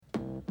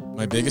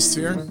My biggest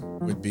fear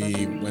would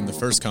be when the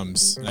first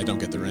comes and I don't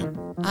get the rent.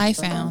 I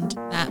found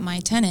that my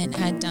tenant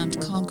had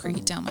dumped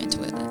concrete down my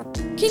toilet.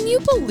 Can you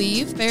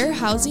believe Fair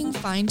Housing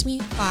fined me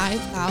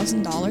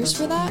 $5,000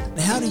 for that?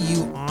 How do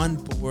you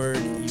onboard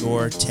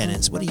your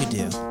tenants? What do you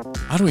do?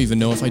 I don't even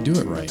know if I do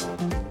it right.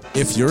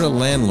 If you're a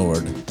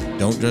landlord,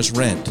 don't just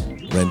rent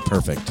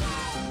perfect.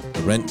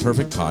 The Rent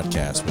Perfect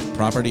podcast with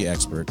property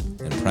expert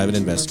and private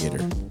investigator,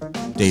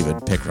 David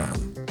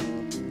Pickron.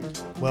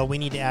 Well, we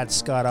need to add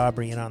Scott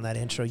Aubrey in on that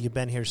intro. You've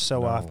been here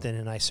so often,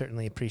 and I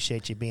certainly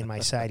appreciate you being my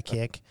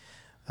sidekick.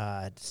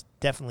 It's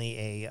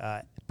definitely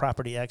a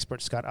property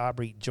expert. Scott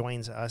Aubrey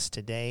joins us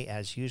today,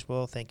 as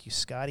usual. Thank you,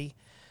 Scotty.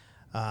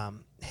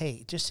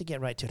 Hey, just to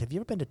get right to it, have you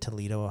ever been to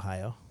Toledo,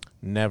 Ohio?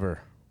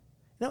 Never.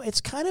 No,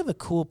 it's kind of a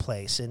cool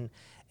place,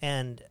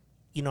 and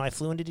you know, I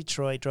flew into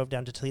Detroit, drove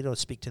down to Toledo to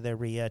speak to their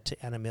RIA,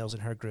 to Anna Mills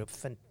and her group.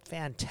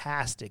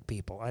 Fantastic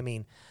people. I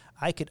mean,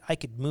 I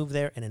could move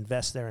there and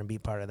invest there and be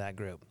part of that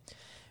group.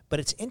 But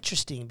it's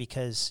interesting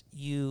because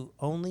you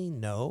only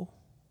know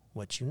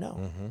what you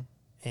know,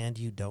 and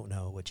you don't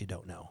know what you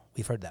don't know.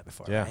 We've heard that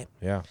before, right?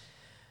 Yeah.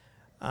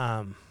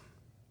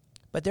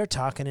 But they're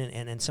talking,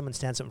 and someone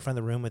stands up in front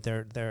of the room with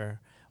their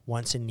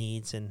wants and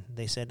needs, and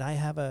they said, I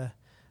have a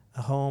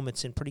home.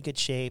 It's in pretty good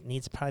shape.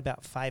 Needs probably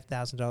about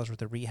 $5,000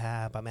 worth of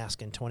rehab. I'm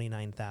asking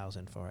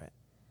 $29,000 for it.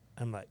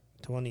 I'm like,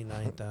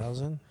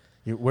 $29,000?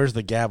 Where's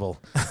the gavel?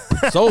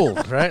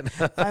 Sold, right?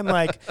 I'm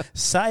like,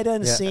 sight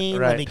unseen.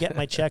 Yeah, right. Let me get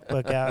my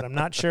checkbook out. I'm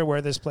not sure where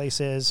this place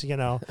is, you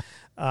know.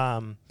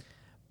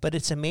 But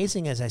it's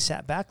amazing as I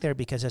sat back there,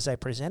 because as I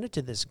presented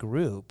to this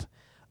group,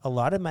 a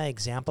lot of my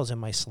examples in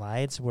my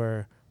slides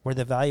were where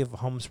the value of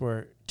homes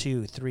were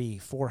 $200,000,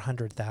 $300,000,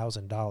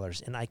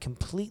 $400,000, and I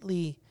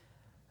completely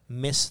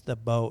missed the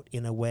boat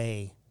in a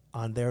way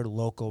on their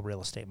local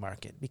real estate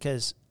market,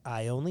 because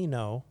I only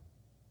know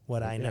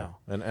what I know.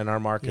 And our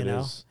market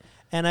is...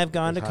 And I've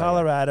gone to higher.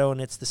 Colorado, and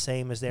it's the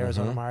same as the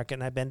Arizona market.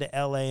 And I've been to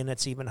L.A., and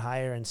it's even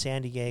higher in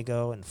San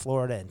Diego and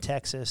Florida and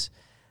Texas.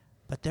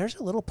 But there's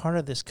a little part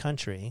of this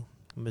country,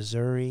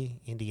 Missouri,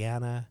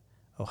 Indiana,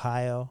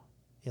 Ohio,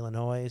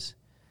 Illinois.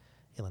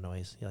 You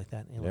like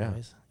that?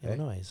 Illinois. Yeah.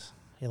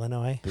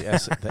 Illinois. The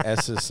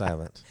S is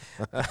silent.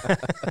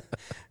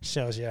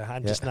 Shows you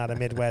I'm just not a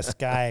Midwest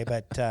guy.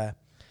 But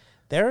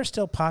there are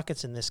still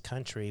pockets in this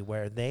country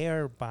where they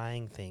are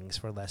buying things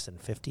for less than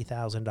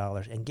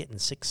 $50,000 and getting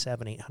 $600,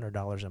 $700,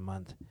 $800 a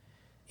month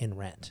in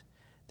rent.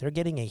 They're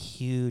getting a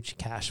huge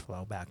cash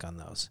flow back on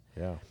those.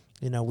 Yeah.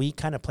 You know, we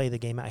kind of play the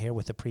game out here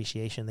with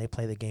appreciation. They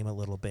play the game a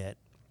little bit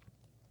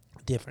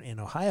different in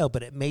Ohio,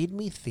 but it made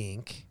me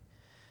think,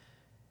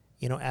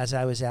 you know, as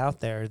I was out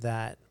there,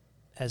 that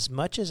as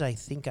much as I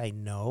think I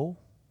know,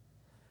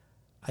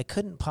 I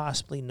couldn't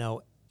possibly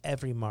know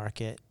every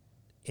market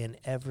in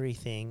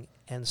everything.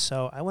 And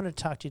so I want to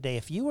talk to you today.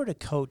 If you were to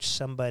coach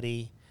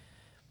somebody,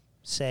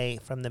 say,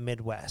 from the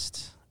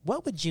Midwest,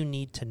 what would you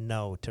need to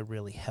know to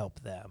really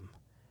help them?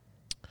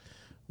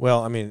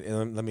 Well, I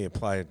mean, let me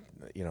apply,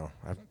 you know,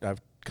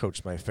 I've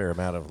coached my fair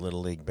amount of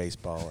Little League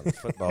baseball and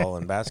football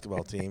and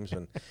basketball teams,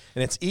 and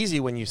it's easy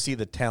when you see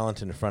the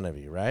talent in front of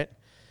you, right?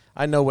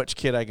 I know which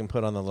kid I can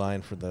put on the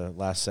line for the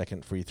last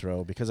second free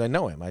throw because I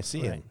know him. I see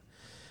him.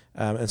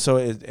 And so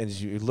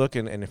as you look,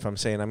 and if I'm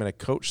saying I'm going to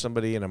coach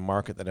somebody in a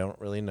market that I don't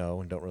really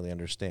know and don't really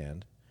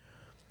understand,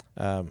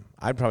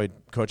 I'd probably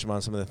coach them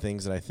on some of the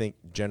things that I think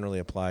generally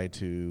apply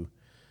to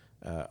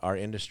our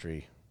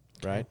industry,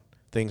 right? Okay.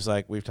 Things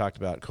like we've talked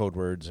about code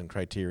words and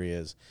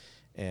criterias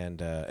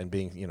and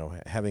being, you know,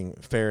 having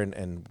fair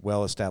and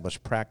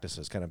well-established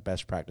practices, kind of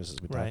best practices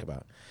we talk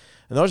about.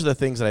 And those are the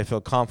things that I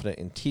feel confident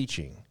in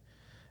teaching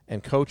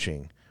and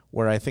coaching.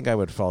 Where I think I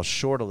would fall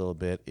short a little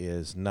bit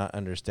is not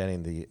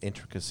understanding the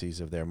intricacies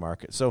of their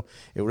market. So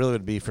it really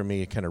would be for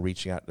me kind of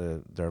reaching out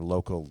to their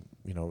local,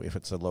 you know, if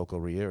it's a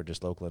local RIA or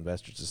just local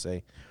investors, to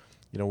say,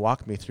 you know,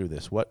 walk me through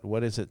this.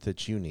 What is it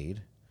that you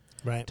need?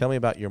 Right. Tell me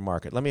about your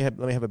market. Let me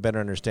have a better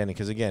understanding,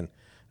 because again,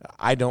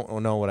 I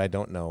don't know what I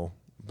don't know,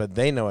 but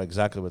they know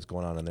exactly what's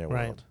going on in their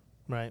world.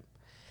 Right.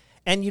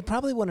 And you'd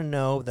probably want to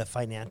know the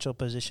financial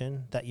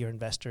position that your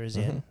investor is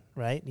in,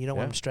 right? You don't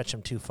want to stretch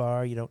them too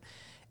far. You don't,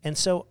 and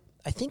so.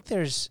 I think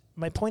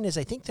my point is,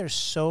 I think there's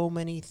so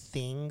many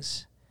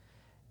things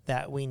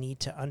that we need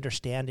to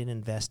understand in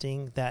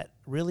investing that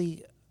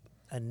really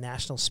a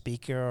national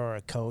speaker or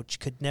a coach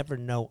could never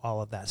know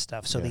all of that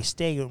stuff. So they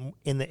stay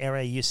in the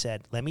area you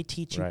said, let me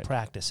teach you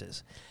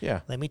practices.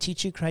 Yeah. Let me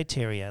teach you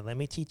criteria. Let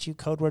me teach you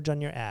code words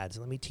on your ads.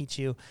 Let me teach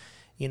you,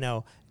 you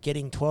know,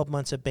 getting 12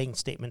 months of bank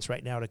statements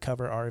right now to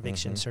cover our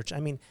eviction search.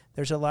 I mean,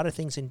 there's a lot of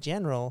things in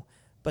general,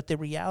 but the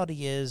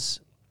reality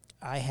is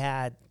I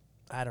had,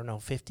 I don't know,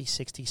 50,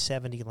 60,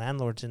 70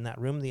 landlords in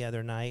that room the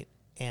other night,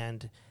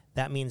 and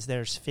that means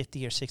there's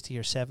 50 or 60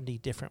 or 70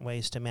 different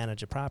ways to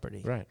manage a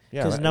property. Right.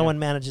 Yeah. Because no one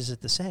manages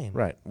it the same.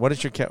 Right. What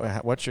is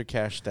what's your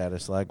cash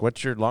status like?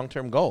 What's your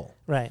long-term goal?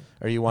 Right.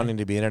 Are you wanting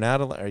to be in and out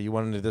of? Are you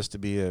wanting this to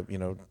be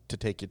to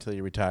take you till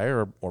you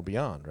retire or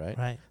beyond? Right.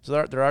 Right.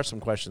 So there are some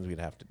questions we'd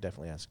have to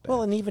definitely ask.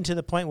 Well, and even to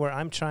the point where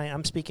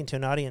I'm speaking to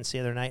an audience the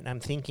other night, and I'm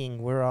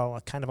thinking we're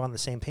all kind of on the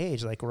same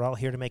page. Like, we're all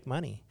here to make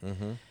money.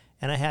 Mm-hmm.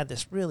 And I had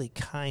this really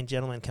kind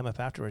gentleman come up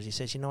afterwards. He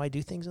says, I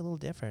do things a little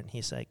different.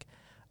 He's like,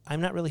 I'm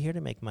not really here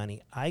to make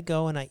money. I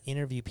go and I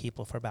interview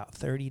people for about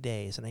 30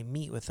 days, and I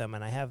meet with them,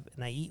 and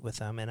I eat with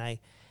them, and I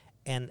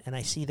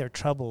see their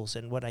troubles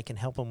and what I can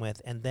help them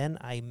with, and then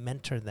I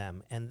mentor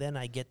them, and then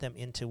I get them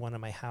into one of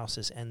my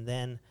houses, and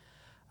then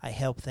I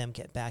help them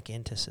get back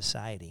into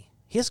society.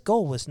 His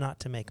goal was not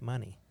to make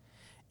money,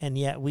 and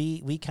yet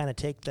we kind of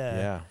take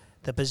the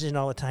position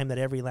all the time that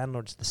every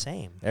landlord's the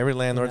same. Every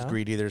landlord's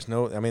greedy. There's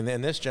no. I mean,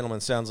 and this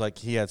gentleman sounds like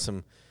he had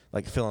some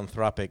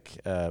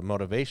philanthropic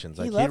motivations.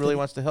 Like, he really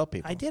wants to help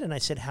people. I did, and I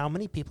said, how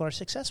many people are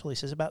successful? He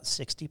says about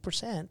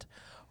 60%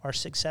 are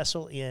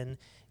successful in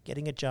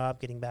getting a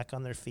job, getting back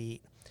on their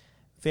feet.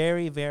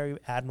 Very, very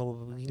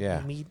admirable.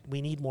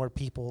 We need more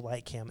people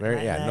like him.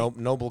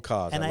 Noble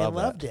cause. And I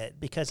loved it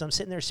because I'm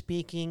sitting there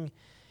speaking,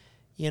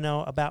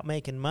 about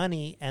making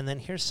money, and then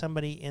here's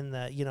somebody in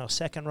the,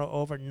 second row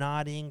over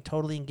nodding,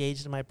 totally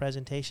engaged in my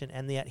presentation,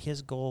 and yet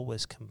his goal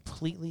was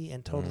completely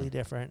and totally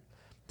different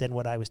than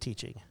what I was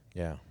teaching.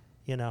 Yeah.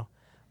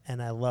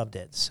 And I loved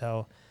it.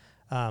 So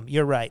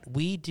you're right.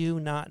 We do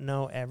not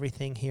know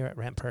everything here at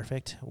Rent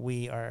Perfect.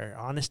 We are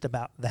honest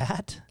about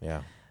that.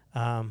 Yeah.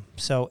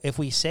 So if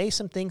we say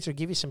some things or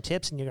give you some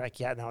tips and you're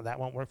like, yeah, no, that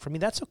won't work for me,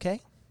 that's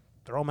okay.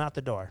 Throw them out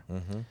the door.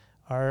 Mm-hmm.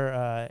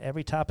 Our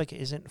every topic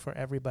isn't for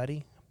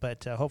everybody,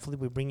 but hopefully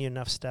we bring you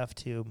enough stuff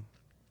to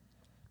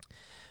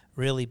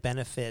really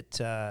benefit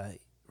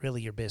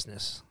really your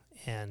business.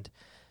 And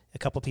a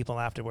couple people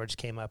afterwards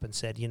came up and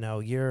said,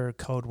 your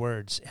code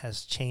words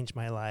has changed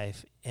my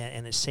life,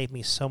 and it saved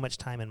me so much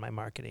time in my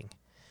marketing.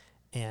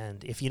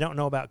 And if you don't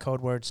know about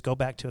code words, go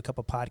back to a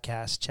couple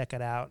podcasts, check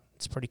it out.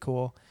 It's pretty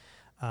cool.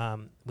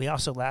 We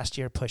also last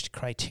year pushed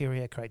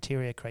criteria.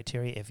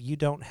 If you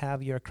don't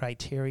have your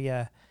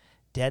criteria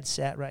dead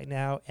set right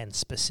now and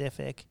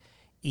specific,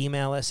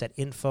 email us at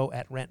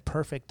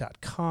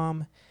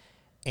info@rentperfect.com,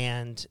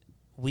 and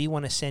we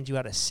want to send you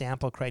out a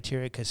sample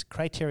criteria, because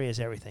criteria is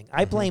everything.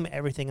 I blame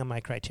everything on my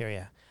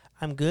criteria.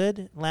 I'm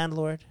good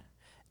landlord.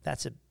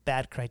 That's a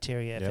bad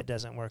criteria if it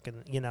doesn't work.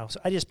 And so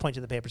I just point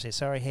to the paper and say,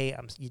 sorry, hey,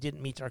 you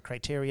didn't meet our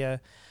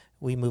criteria.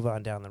 We move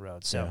on down the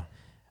road. So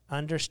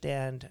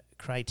understand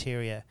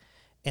criteria.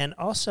 And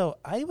also,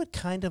 I would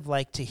kind of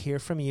like to hear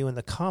from you in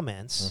the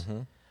comments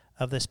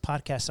of this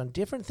podcast on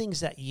different things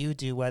that you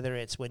do, whether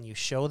it's when you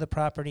show the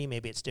property,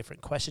 maybe it's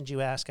different questions you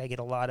ask. I get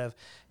a lot of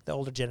the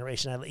older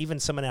generation.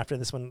 Even someone after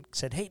this one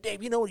said, hey,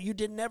 Dave, you know what you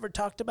never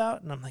talked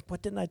about? And I'm like,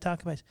 what didn't I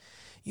talk about?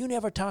 You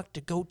never talked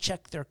to go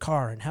check their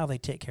car and how they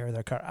take care of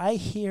their car. I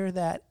hear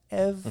that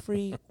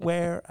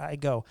everywhere I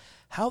go.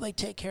 How they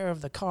take care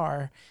of the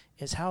car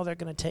is how they're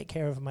going to take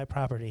care of my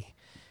property.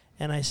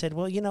 And I said,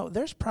 well,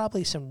 there's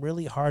probably some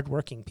really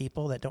hardworking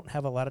people that don't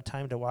have a lot of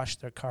time to wash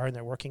their car, and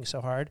they're working so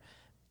hard.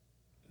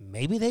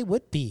 Maybe they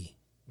would be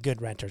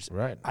good renters.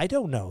 Right. I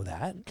don't know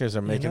that. Because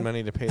they're making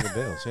money to pay the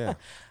bills, yeah.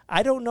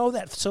 I don't know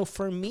that. So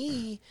for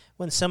me,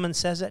 when someone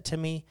says that to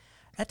me,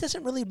 that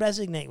doesn't really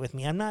resonate with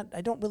me.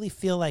 I don't really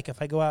feel like if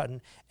I go out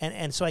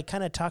and so I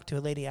kind of talked to a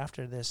lady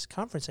after this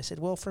conference. I said,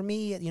 well, for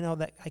me,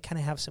 that I kind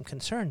of have some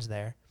concerns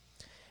there.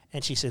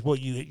 And she said, well,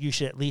 you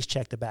should at least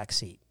check the back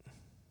seat.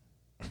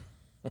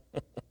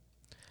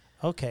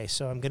 Okay,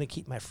 so I'm going to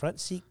keep my front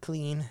seat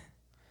clean.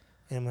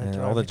 And I'm going to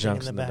throw all the everything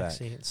junks in the back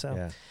seat.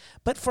 So,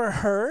 but for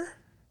her,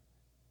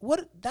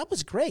 that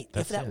was great.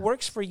 If that it.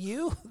 works for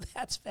you,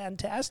 that's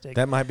fantastic.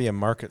 That might be a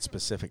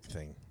market-specific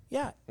thing.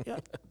 Yeah.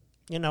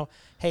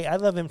 Hey, I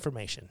love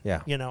information.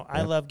 Yeah.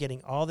 I love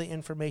getting all the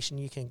information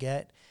you can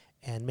get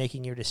and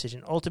making your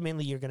decision.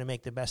 Ultimately, you're going to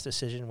make the best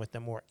decision with the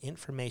more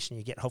information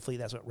you get. Hopefully,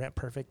 that's what Rent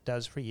Perfect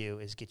does for you,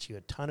 is get you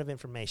a ton of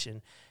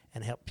information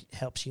and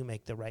helps you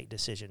make the right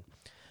decision.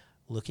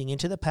 Looking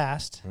into the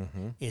past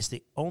is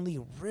the only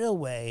real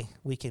way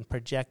we can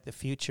project the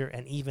future,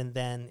 and even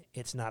then,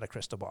 it's not a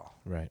crystal ball.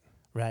 Right.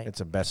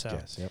 It's a best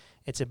guess. Yep.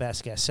 It's a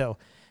best guess. So,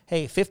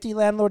 hey, 50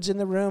 landlords in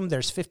the room.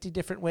 There's 50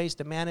 different ways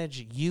to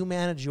manage. You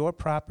manage your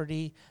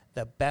property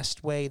the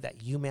best way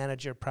that you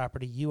manage your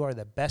property. You are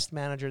the best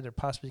manager there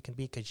possibly can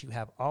be, because you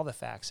have all the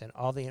facts and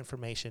all the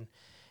information.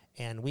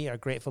 And we are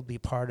grateful to be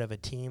part of a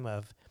team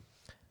of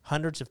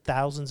hundreds of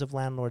thousands of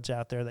landlords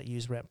out there that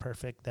use Rent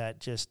Perfect, that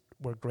just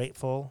we're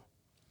grateful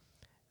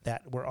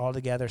that we're all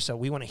together. So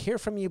we want to hear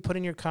from you. Put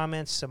in your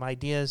comments some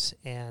ideas,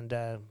 and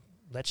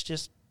let's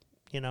just,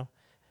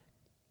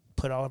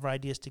 put all of our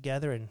ideas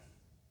together and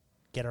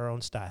get our own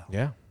style.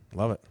 Yeah,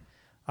 love it.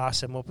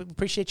 Awesome. Well, we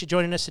appreciate you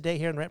joining us today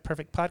here on Rent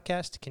Perfect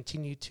Podcast.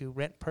 Continue to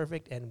rent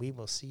perfect, and we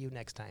will see you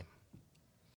next time.